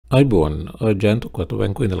අයිබෝන් ජයන්ත උක්වත්ත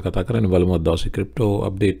බැංකුවේ ඉඳලා කතා කරන්නේ බලමු අද දවසේ ක්‍රිප්ටෝ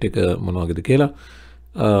අප්ඩේට් එක මොන වගේද කියලා.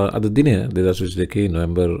 අද දිනය 2022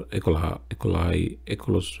 නොවැම්බර්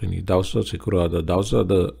 11 වෙනි දවස සිකුරාදා දවස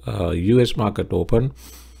අද US market open.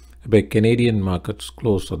 හැබැයි Canadian markets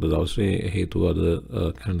close අද දවසේ හේතුව අද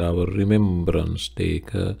කැනඩාව Remembrance Day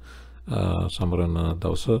එක සමරන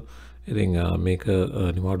දවස. ඉතින් මේක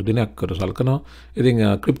නිවාඩු දිනයක් කර සලකනවා. ඉතින්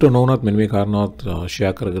ක්‍රිප්ටෝ නොවුනත් මෙන්න මේ කාරණාවත්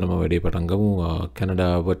ෂෙයා කරගෙනම වැඩේ පටන් ගමු.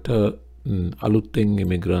 කැනඩාවට අලුතෙන්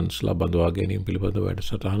ඉමිග්‍රන්ට්ස්ලා බඳවා ගැනීම පිළිබඳ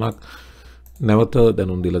වැඩසටහනක් නැවත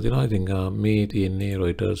දැනුම් දීලා තිනවා. ඉතින් මේ තියෙන්නේ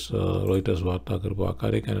Reuters වාර්තා කරපු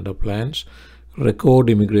ආකාරයේ Canada plans record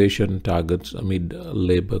immigration targets amid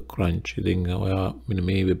labor crunch. ඉතින් ඔයා මෙන්න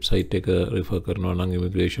මේ වෙබ්සයිට් එක refer කරනවා නම්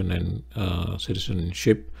immigration and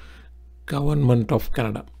citizenship government of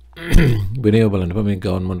Canada විනය බලන්න මේ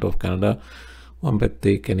government of Canada වම්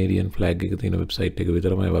පැත්තේ Canadian flag එක තියෙන වෙබ්සයිට් එක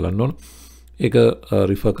විතරමයි බලන්න ඕන. ඒක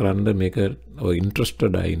රිෆර් කරන්න මේක ඔය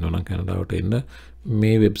ඉන්ට්‍රස්ටඩ් අය ඉන්නවා නම් කැනඩාවට එන්න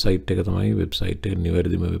මේ වෙබ්සයිට් එක තමයි වෙබ්සයිට් එක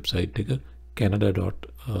නිවැරදිම වෙබ්සයිට් එක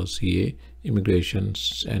canada.ca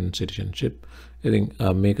immigrations and citizenship. ඉතින්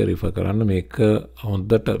මේක රිෆර් කරන්න මේක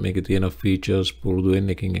හොඳට මේකේ තියෙන ෆීචර්ස් පුරුදු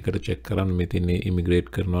වෙන්න එකින් එකට චෙක් කරන්න මේ තියෙන්නේ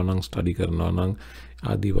ඉමිග්‍රේට් කරනවා නම් ස්ටඩි කරනවා නම්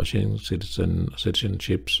ආදී වශයෙන්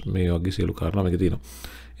citizenships මේ වගේ සියලු කාරණා මේක තියෙනවා.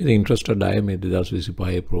 ඉතින් ඉන්ට්‍රස්ටඩ් අය මේ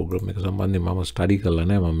 2025 ප්‍රෝග්‍රෑම් එක සම්බන්ධයෙන් මම ස්ටඩි කරලා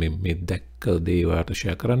නැහැ. මම මේ දැක්ක දේ ඔයාලට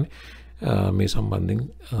ෂෙයා කරන්නේ. මේ සම්බන්ධයෙන්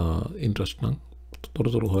ඉන්ට්‍රස්ට් නම්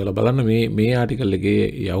තොරතුරු හොයලා බලන්න. මේ ආටිකල් එකේ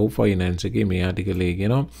Yahoo Finance එකේ මේ ආටිකල් එකේ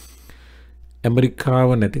කියනවා ඇමරිකාව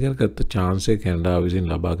නැති කරගත්ත chance එක කැනඩාව විසින්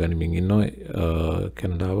ලබා ගනිමින් ඉන්නවා.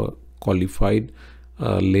 කැනඩාව qualified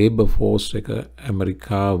labor force එක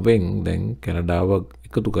ඇමරිකාවෙන් දැන් කැනඩාව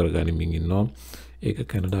එකතු කරගනිමින් ඉන්නවා. ඒක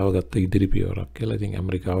කැනඩාව ගත්ත ඉදිරි පියවරක් කියලා. ඉතින්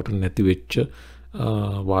ඇමරිකාවට නැති වෙච්ච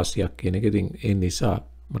වාසියක් කියන එක. ඉතින් ඒ නිසා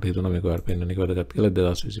මට හිතුණා මේක ඔයාලට පෙන්වන්න එක වැදගත් කියලා.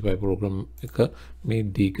 2025 ප්‍රෝග්‍රෑම් එක මේ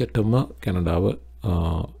දීගටම කැනඩාව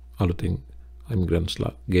අලුතින්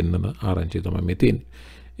ඉමිග්‍රන්ට්ස්ලා ගෙන්නන ආරංචිය තමයි මේ තියෙන්නේ.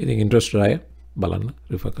 ඉතින් ඉන්ට්‍රස්ට් අය බලන්න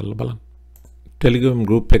රිෆර් කරලා බලන්න. ටෙලිග්‍රෑම්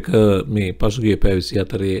ගෲප් එක මේ පසුගිය පැය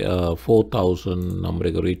 24 4000 නම්බර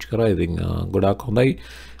එක රීච් කරා. ඉතින් ගොඩාක් හොඳයි.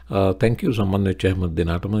 thank you සම්බන්ධ වෙච්ච හැම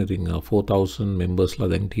දෙනාටම. ඉතින් 4000 members ලා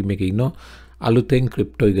දැන් ටීම් එකේ ඉන්නවා. අලුතෙන්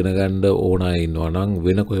ක්‍රිප්ටෝ ඉගෙන ගන්න ඕන අය ඉන්නවා නම්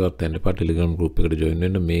වෙන කොහෙවත් යන්න එපා. ටෙලිග්‍රෑම් ගෲප් එකට ජොයින්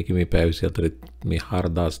වෙන්න. මේකේ මේ පැය 24 මේ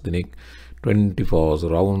 4000 දෙනෙක් 24 hours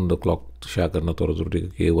round the clock share කරන තොරතුරු ටික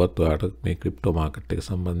කියුවත් ඔයාලට මේ ක්‍රිප්ටෝ මාකට් එක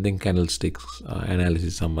සම්බන්ධයෙන් candlesticks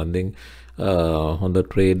analysis සම්බන්ධයෙන් හොඳ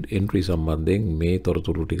trade entry සම්බන්ධයෙන් මේ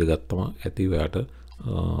තොරතුරු ටික ගත්තම ඇති ඔයාලට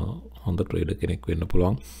හොඳ ට්‍රේඩර් කෙනෙක් වෙන්න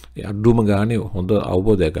පුළුවන්. ඒ අඩුම ගානේ හොඳ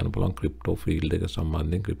අවබෝධයක් ගන්න පුළුවන් ක්‍රිප්ටෝ ෆීල්ඩ් එක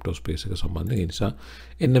සම්බන්ධයෙන් ක්‍රිප්ටෝ ස්පේස් එක සම්බන්ධයෙන්. ඒ නිසා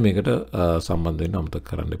එන්න මේකට සම්බන්ධ වෙන්න අමතක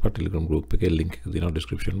කරන්න එපා. ටෙලිග්‍රෑම් ගෲප් එකේ link එක දෙනවා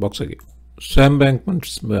description box එකේ. Sam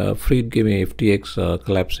Bankman-Fried ගේ මේ FTX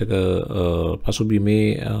collapse එක පසුබිමේ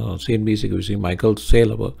CNBC එක විසින් Michael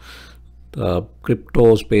Saylor crypto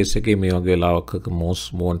space එකේ මේ වගේ වෙලාවක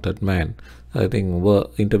most wanted man I think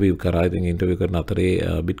interview කරා. ඉතින් interview කරන අතරේ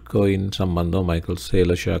Bitcoin සම්බන්ධව Michael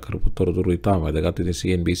Saylor ෂෙයා කරපු තොරතුරු ඉතාම වැදගත්. ඉතින්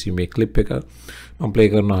CNBC මේ clip එක මම play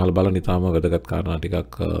කරනවා. අහලා බලන්න. ඉතාම වැදගත් කාරණා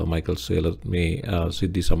ටිකක් Michael Saylor මේ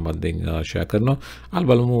සිද්ධි සම්බන්ධයෙන් ෂෙයා කරනවා. අහලා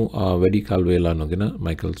බලමු වැඩි කල් වේලා නොගෙන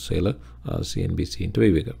Michael Saylor CNBC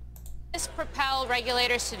interview එක. Does this propel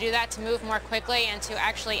regulators to do that, to move more quickly and to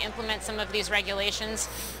actually implement some of these regulations?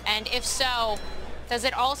 And if so, does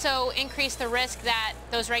it also increase the risk that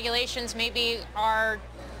those regulations maybe are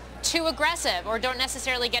too aggressive or don't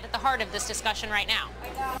necessarily get at the heart of this discussion right now?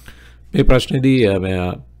 මේ ප්‍රශ්නේදී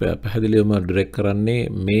පැහැදිලිවම direct කරන්නේ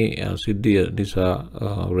මේ සිද්ධිය නිසා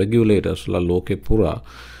රෙගියුලේටර්ස්ලා ලෝකේ පුරා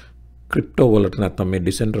crypto වලට නැත්නම් මේ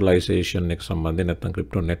ඩිසෙන්ට්‍රලයිසේෂන් එක සම්බන්ධයෙන් නැත්නම්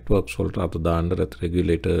ක්‍රිප්ටෝ නෙට්වර්ක්ස් වලට අත දාන්න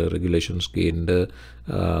රෙගියුලේෂන්ස් ගේන්න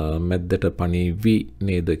මැද්දට පණිවි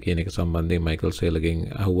නේද කියන එක සම්බන්ධයෙන් මයිකල් සේලර්ගෙන්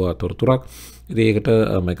අහුවා තොරතුරක්. ඉතින් ඒකට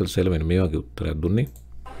මයිකල් සේලර් මෙන්න මේ වගේ උත්තරයක් දුන්නේ.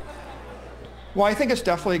 Well, I think it's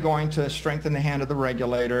definitely going to strengthen the hand of the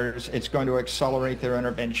regulators. It's going to accelerate their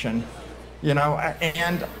intervention. You know,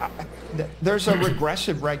 and there's a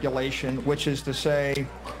regressive regulation, which is to say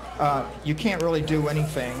you can't really do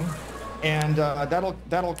anything. And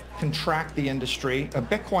that'll contract the industry.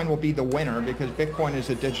 Bitcoin will be the winner because Bitcoin is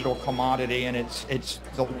a digital commodity and it's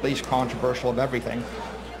the least controversial of everything.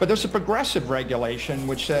 But there's a progressive regulation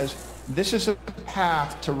which says this is a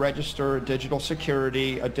path to register a digital security,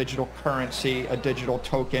 a digital currency, a digital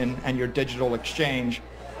token, and your digital exchange.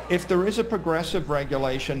 If there is a progressive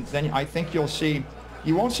regulation, then I think you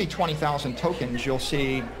won't see 20,000 tokens, you'll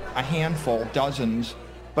see a handful, dozens,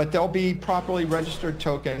 but they'll be properly registered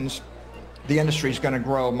tokens. The industry is going to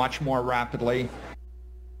grow much more rapidly.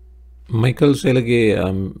 Michael සේලගේ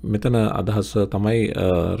මෙතන අදහස තමයි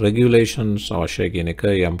regulations අවශ්‍යයි කියන එක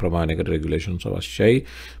යම් ප්‍රමාණයකට regulations අවශ්‍යයි.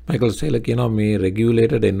 Michael සේල කියනවා මේ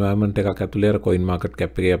රෙගියුලේටඩ් එන්වයරන්මන්ට් එකක් ඇතුලේ අර කොයින් මාකට්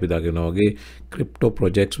කැප් එකේ අපි දකිනවා වගේ ක්‍රිප්ටෝ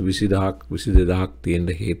ප්‍රොජෙක්ට්ස් 20000ක් 22000ක්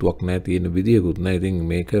තියෙන හේතුවක් නැහැ, තියෙන විදියකුත් නැහැ. ඉතින්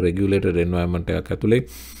මේක රෙගියුලේටඩ් එන්වයරන්මන්ට් එකක් ඇතුලේ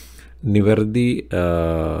නිවැරදි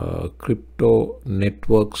ක්‍රිප්ටෝ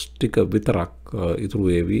නෙට්වර්ක්ස් ටික විතරක් ඉතුරු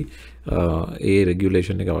වේවි ඒ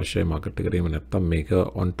රෙගියුලේෂන් එක අවශ්‍යයි මාකට් එකට. එහෙම නැත්නම් මේක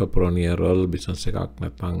ඔන්ටර්ප්‍රෙනියරල් බිස්නස් එකක්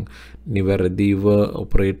නැත්නම් නිවැරදිව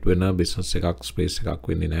ඔපරේට් වෙන බිස්නස් එකක් ස්පේස් එකක්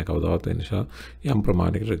වෙන්නේ නැහැ කවදාවත්. ඒ නිසා යම්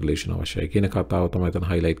ප්‍රමාණයක රෙගුලේෂන් අවශ්‍යයි කියන කතාව තමයි එතන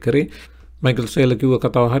හයිලයිට් කරේ. Michael Saylor කිව්ව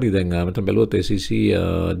කතාව හරි. දැන් මෙතන බැලුවොත් SEC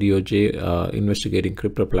DOJ investigating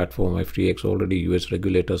crypto platform FTX already US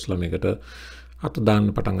regulators ලා මේකට අත දාන්න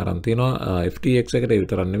පටන් අරන් තියෙනවා. FTX එකට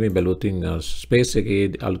විතරක් නෙමෙයි බැලුවොත් ස්පේස් එකේ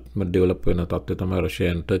අලුත්ම ඩෙවලොප් වෙන තත්ත්වය තමයි Russia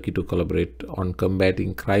and Turkey to collaborate on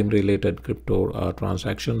combating crime related crypto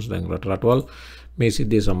transactions. දැන් රටවල් මේ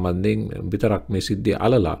සිද්ධිය සම්බන්ධයෙන් විතරක් මේ සිද්ධිය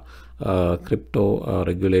අලලා ක්‍රිප්ටෝ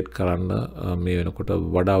රෙගුලේට් කරන්න මේ වෙනකොට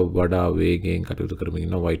වඩා වේගයෙන් කටයුතු කරමින්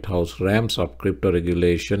ඉන්න White House ramps up crypto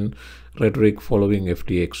regulation rhetoric following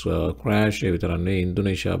FTX crash. ඒ විතරක් නෙවෙයි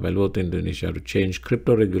Indonesia බැලුවොත් Indonesia to change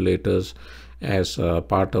crypto regulators as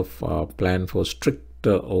part of plan for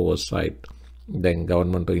stricter oversight. Then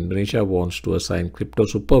government of Indonesia wants to assign crypto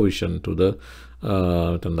supervision to the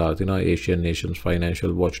Asian nations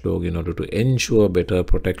financial watchdog in order to ensure better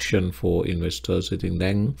protection for investors. I think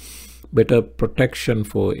then better protection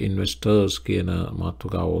for investors කියන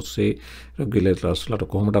මාතෘකාව ඔස්සේ රෙගුලේටර්ස්ලාට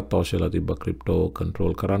කොහොමදත් අවශ්‍යලා තිබ්බ crypto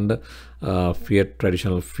control කරන්න. Fiat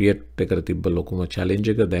traditional Fiat එකට තිබ්බ ලොකුම challenge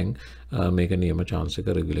එක දැන් මේක නියම chance එක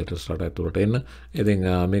රෙගුලේටර්ස්ලාට ඇතුළට එන්න. ඉතින්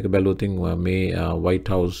මේක බැලුවොත් මේ White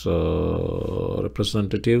House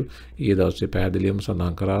representative ඊයේ දවසේ පැහැදිලිවම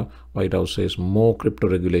සඳහන් කරා White House says more crypto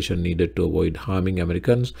regulation needed to avoid harming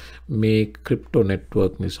Americans. මේ crypto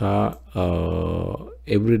network නිසා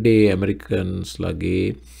everyday Americans lage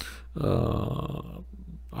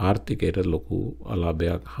ආර්ථිකයට ලොකු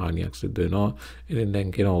අලාභයක් හානියක් සිද්ධ වෙනවා. ඉතින්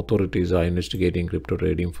දැන් කියන authorities are investigating crypto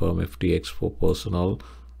trading firm FTX for personal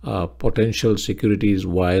potential securities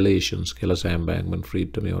violations කියලා Sam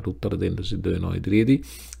Bankman-Fried මේවට උත්තර දෙන්න සිද්ධ වෙනවා ඉදිරියේදී.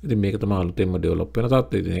 ඉතින් මේක තමයි අලුතෙන්ම ඩෙවලොප් වෙන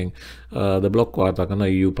තත්ත්වය. ඉතින් the block වාර්තා කරන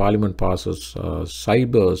EU Parliament passes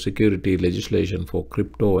cyber security legislation for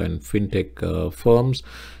crypto and fintech firms.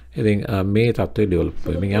 ඉතින් මේ තත්ත්වය ඩෙවලොප්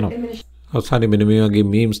වෙමින් යනවා. අවසානයේ මෙන්න මේ වගේ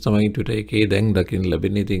memes තමයි Twitter එකේ දැන් දකින්න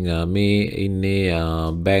ලැබෙන්නේ. ඉතින් මේ ඉන්නේ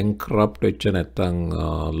bankrupt වෙච්ච නැත්තම්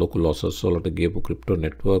ලොකු losses වලට ගියපු crypto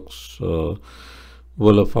networks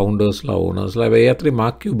වල foundersලා ownersලා. ඒ අතරේ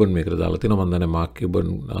Mark Cuban මේකට දාලා තිනවා. මම දන්නේ Mark Cuban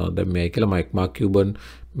දැන් මේයි කියලා Mark Cuban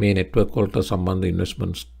මේ network වලට සම්බන්ධ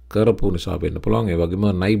investments කරපු නිසා වෙන්න පුළුවන්. ඒ වගේම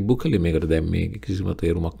Nayib Bukele මේකට දැන් මේ කිසිම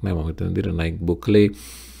තේරුමක් නැහැ. මම හිතන විදිහට Nayib Bukele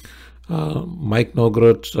Mike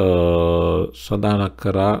Nograt සඳහන්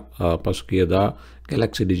කරා පසුගියදා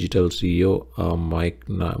Galaxy Digital CEO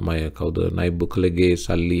Nayib Bukelege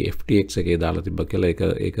සල්ලි FTX එකේ දාලා තිබ්බා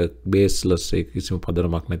කියලා. ඒක baseless ඒක කිසිම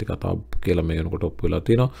පදනමක් නැති කතාවක් කියලා මේ වෙනකොට ඔප්පු වෙලා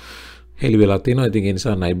තිනවා. හෙලි වෙලා තිනවා. ඉතින් ඒ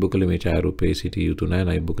නිසා Nayib Bukele මේ ඡායාරූපේ සිටිය යුතු නැහැ.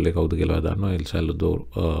 Nayib Bukele කවුද කියලා දන්නවා. El Salvador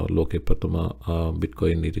ලෝකේ ප්‍රථම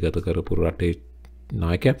Bitcoin නීතිගත කරපු රටේ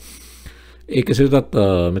නායකයා. ඒක සිතත්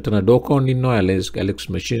මෙතන ඩෝකෝන් ඉන්නවා, ඇලෙක්ස්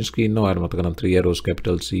මැෂින්ස්කි ඉන්නවා, අර මතක නම් 3 Arrows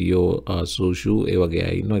Capital CEO සූෂු ඒ වගේ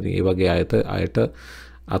අය ඉන්නවා. ඉතින් ඒ වගේ අයට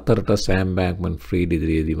අතරට Sam Bankman-Fried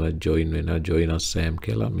ඉදිරියේදීම join us Sam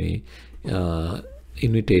කියලා මේ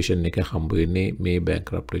invitation එක හම්බ වෙන්නේ මේ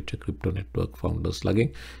bankrupt වෙච්ච crypto network founders ලගෙන්.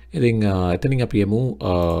 ඉතින් එතනින් අපි යමු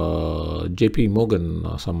JP Morgan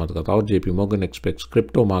සම්මත කතාව. JP Morgan expects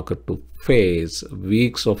crypto market to face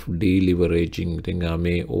weeks of deleveraging. ඉතින්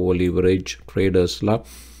මේ over leverage traders ලා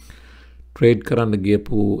trade කරන්න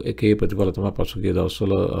ගියපු එකේ ප්‍රතිඵල තමයි පසුගිය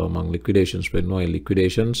දවස්වල මම liquidations වෙනවා.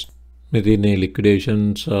 liquidations මෙතන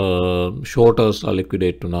liquidations shorters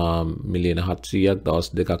liquidate වුණා මිලියන 700ක් දවස්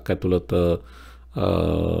දෙකක් ඇතුළත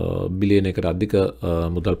බිලියන එකට අධික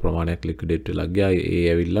මුදල් ප්‍රමාණයක් ලික්විඩේට් වෙලා ගියා. ඒ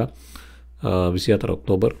ඇවිල්ලා 24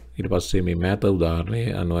 ඔක්තෝබර්. ඊට පස්සේ මේ මෑත උදාහරණේ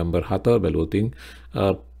නොවැම්බර් 7 බැලුවොත්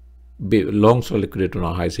longs ලික්විඩේට්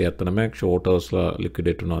වුණා 679ක්, shorters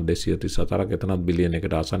ලික්විඩේට් වුණා 234ක්. එතනත් බිලියන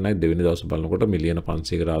එකට ආසන්නයි. දෙවෙනි දවස් බලනකොට මිලියන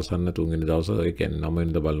 500කට ආසන්න, තුන්වෙනි දවස් ඒ කියන්නේ 9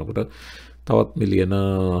 වෙනිදා බලනකොට තවත් මිලියන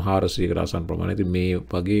 400කට ආසන්න ප්‍රමාණයක්. ඉතින් මේ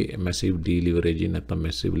වගේ massive deleveraging නැත්නම්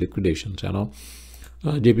massive liquidations යනවා.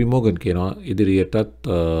 JP Morgan කියනවා ඉදිරියටත්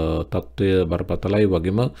තත්ත්වය බරපතලයි.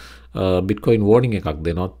 වගේම Bitcoin warning එකක්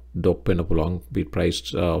දෙනවා. drop වෙන්න පුළුවන්.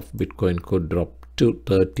 price of Bitcoin could drop to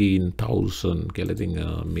 13,000 කියලා. ඉතින්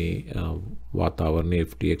මේ වාතාවරණයේ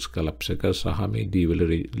FTX collapse එක සහ මේ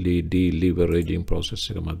deleveraging process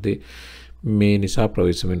එක මැද්දේ මේ නිසා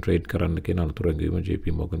ප්‍රවේශමෙන් ට්‍රේඩ් කරන්න කියන අනුතරංගීම JP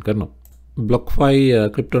Morgan කරනවා. BlockFi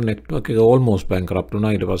crypto network එක almost bankrupt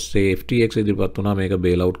වුණා. ඊට පස්සේ FTX ඉදිරිපත් වුණා මේක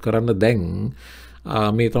bail out කරන්න. දැන්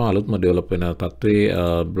මේ තමයි අලුත්ම ඩෙවලොප් වෙන තත්ත්වේ.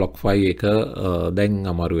 BlockFi එක දැන්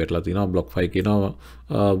අමාරු වෙట్లా තිනවා. BlockFi කියනවා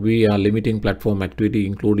we are limiting platform activity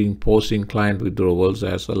including pausing client withdrawals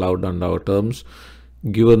as allowed under our terms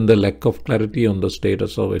given the lack of clarity on the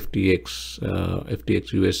status of FTX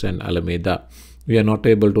US and Alameda. We are not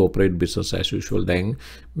able to operate business as usual. දැන්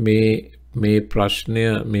මේ ප්‍රශ්නය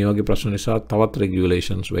මේ වගේ ප්‍රශ්න නිසා තවත්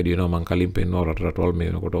regulations වැඩි වෙනවා. මම කලින් පෙන්වුවා රටවල් මේ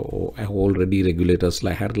වෙනකොට already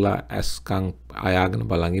regulatorsලා හැරලා ඇස්කම් අයාගෙන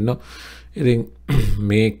බලන් ඉන්නවා. ඉතින්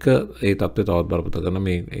මේක ඒ තත්ත්වය තවත් බරපතල කරන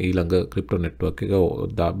මේ ඊළඟ crypto network එක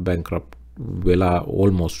bankrupt වෙලා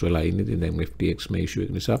almost වෙලා ඉන්නේ. ඉතින් දැන් FTX මේ issue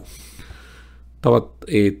එක නිසා තවත්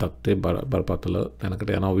ඒ තත්ත්වය බරපතල තැනකට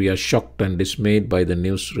යනවා. We are shocked and dismayed by the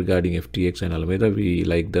news regarding FTX and Alameda. We,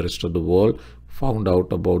 like the rest of the world, found out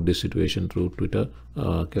about this situation through Twitter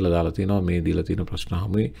කියලා දාලා තිනවා. මේ දීලා තියෙන ප්‍රශ්න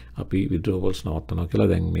හැමෝයි අපි withdrawals නවත්තනවා කියලා.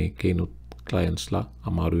 දැන් මේකේනුත් clientsලා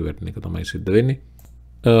අමාරුයි වැටෙන එක තමයි සිද්ධ වෙන්නේ.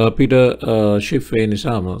 Peter Schiff ඒ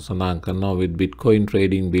නිසාම සඳහන් කරනවා with Bitcoin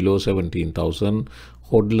trading below 17,000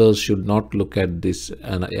 hodlers should not look at this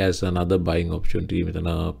as another buying opportunity. මෙතන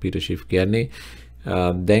Peter Schiff කියන්නේ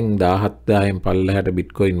දැන් 17,000න් පල්ලෙහාට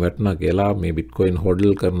Bitcoin වැටුණා කියලා මේ Bitcoin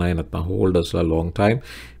hodl කරන අය නැත්නම් holdersලා long time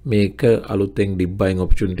මේක අලුතෙන් dip buying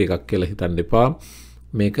opportunity එකක් කියලා හිතන්න එපා.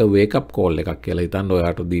 මේක wake up call එකක් කියලා හිතන්න.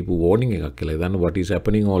 ඔයාට දීපු warning එකක් කියලා හිතන්න. What is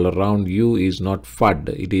happening all around you is not FUD,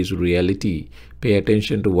 it is reality. Pay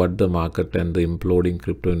attention to what the market and the imploding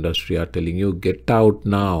crypto industry are telling you. Get out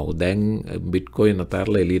now. දැන් Bitcoin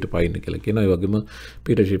අතරලා එළියට පයින්න කියලා කියනවා. ඒ වගේම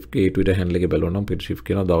Peter Schiff ගේ Twitter handle එකේ බලනවා. Peter Schiff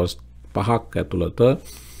කියනවා දවස් 5ක් ඇතුළත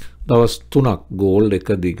දවස් 3ක් gold එක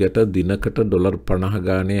දිගට දිනකට ඩොලර් 50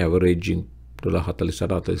 ගානේ averaging ඩොලර් 48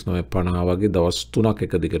 49 50 වගේ දවස් 3ක්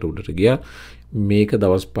එක දිගට උඩට ගියා. මේක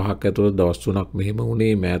දවස් 5ක් ඇතුළත දවස් 3ක් මෙහෙම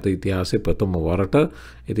වුණේ මෑත ඉතිහාසයේ ප්‍රථම වරට.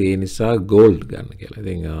 ඉතින් ඒ නිසා gold ගන්න කියලා.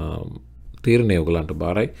 ඉතින් තීරණය ඔයගලන්ට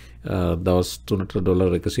බාරයි. දවස් 3ට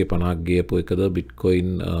ඩොලර් 150ක් ගියපු එකද Bitcoin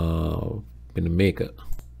මෙන්න මේක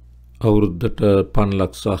අවුරුද්දට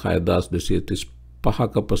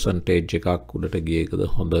 5,06,235ක percentage එකක් උඩට ගිය එකද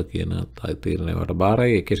හොඳ කියන තීරණය වට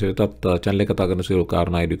බාරයි. ඒ කෙසේ වෙතත් channel එක තගන සියලු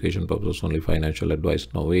කාරණා education purposes only, financial advice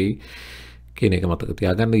no way කියන එක මතක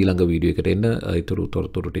තියාගන්න. ඊළඟ වීඩියෝ එකට එන්න ඊටු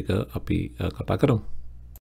තොරතුරු ටික අපි කතා කරමු.